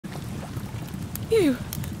You?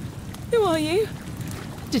 Who are you?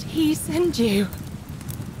 Did he send you?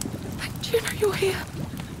 Do you know you're here?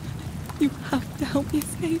 You have to help me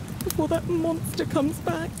escape before that monster comes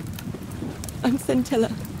back. I'm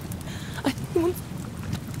Sentilla. I think he wants...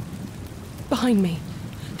 Behind me,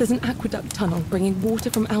 there's an aqueduct tunnel bringing water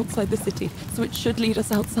from outside the city, so it should lead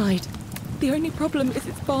us outside. The only problem is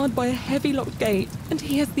it's barred by a heavy locked gate, and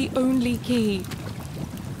he has the only key.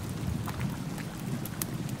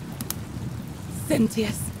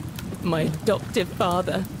 Sentius, my adoptive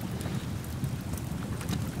father.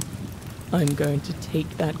 I'm going to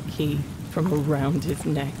take that key from around his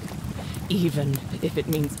neck, even if it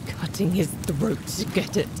means cutting his throat to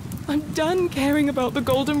get it. I'm done caring about the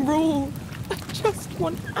golden rule. I just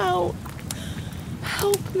want out.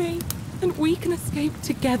 Help me, and we can escape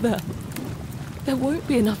together. There won't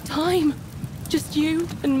be enough time. Just you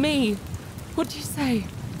and me. What do you say?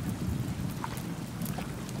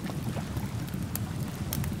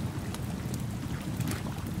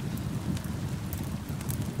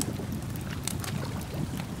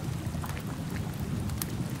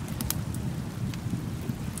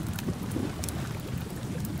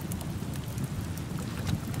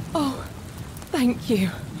 Oh, thank you.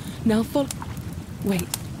 Now follow... Wait.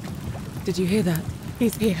 Did you hear that?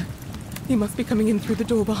 He's here. He must be coming in through the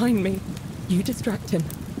door behind me. You distract him.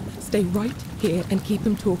 Stay right here and keep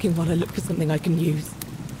him talking while I look for something I can use.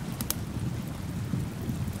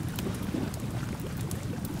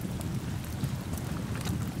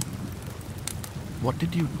 What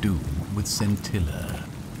did you do with Sentilla?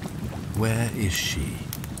 Where is she?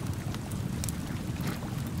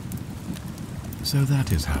 So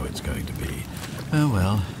that is how it's going to be. Oh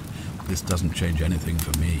well, this doesn't change anything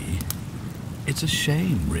for me. It's a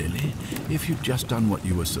shame, really. If you'd just done what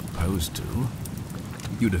you were supposed to,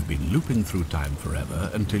 you'd have been looping through time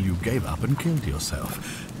forever until you gave up and killed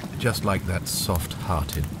yourself. Just like that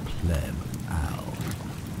soft-hearted pleb, Al.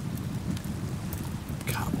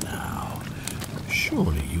 Come now.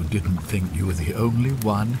 Surely you didn't think you were the only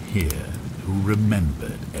one here who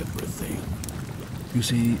remembered everything. You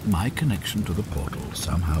see, my connection to the portal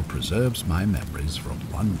somehow preserves my memories from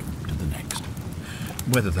one loop to the next.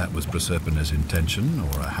 Whether that was Proserpina's intention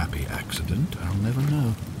or a happy accident, I'll never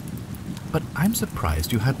know. But I'm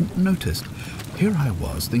surprised you hadn't noticed. Here I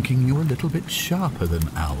was thinking you were a little bit sharper than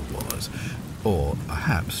Al was. Or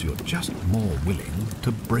perhaps you're just more willing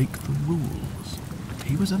to break the rules.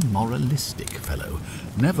 He was a moralistic fellow,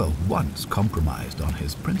 never once compromised on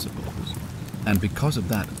his principles. And because of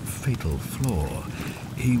that fatal flaw,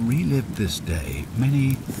 he relived this day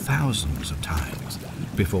many thousands of times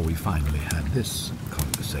before we finally had this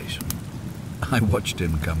conversation. I watched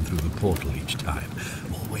him come through the portal each time,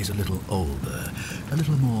 always a little older, a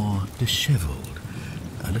little more disheveled,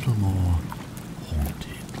 a little more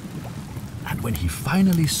haunted. And when he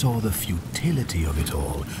finally saw the futility of it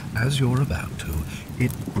all, as you're about to,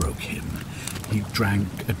 it broke him. He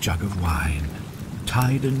drank a jug of wine,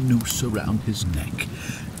 tied a noose around his neck,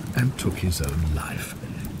 and took his own life,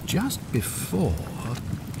 just before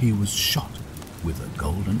he was shot with a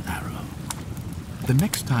golden arrow. The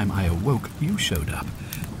next time I awoke, you showed up,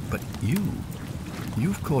 but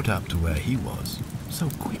you've caught up to where he was so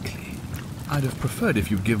quickly. I'd have preferred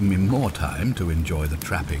if you'd given me more time to enjoy the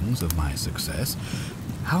trappings of my success.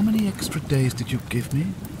 How many extra days did you give me?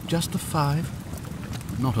 Just the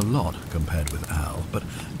 5? Not a lot compared with Al, but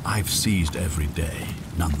I've seized every day,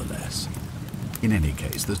 nonetheless. In any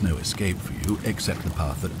case, there's no escape for you except the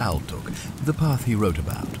path that Al took, the path he wrote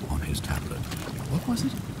about on his tablet. What was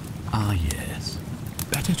it? Ah, yes.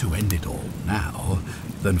 Better to end it all now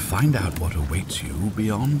than find out what awaits you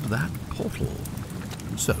beyond that portal.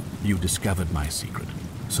 So, you discovered my secret.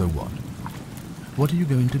 So what? What are you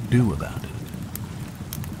going to do about it?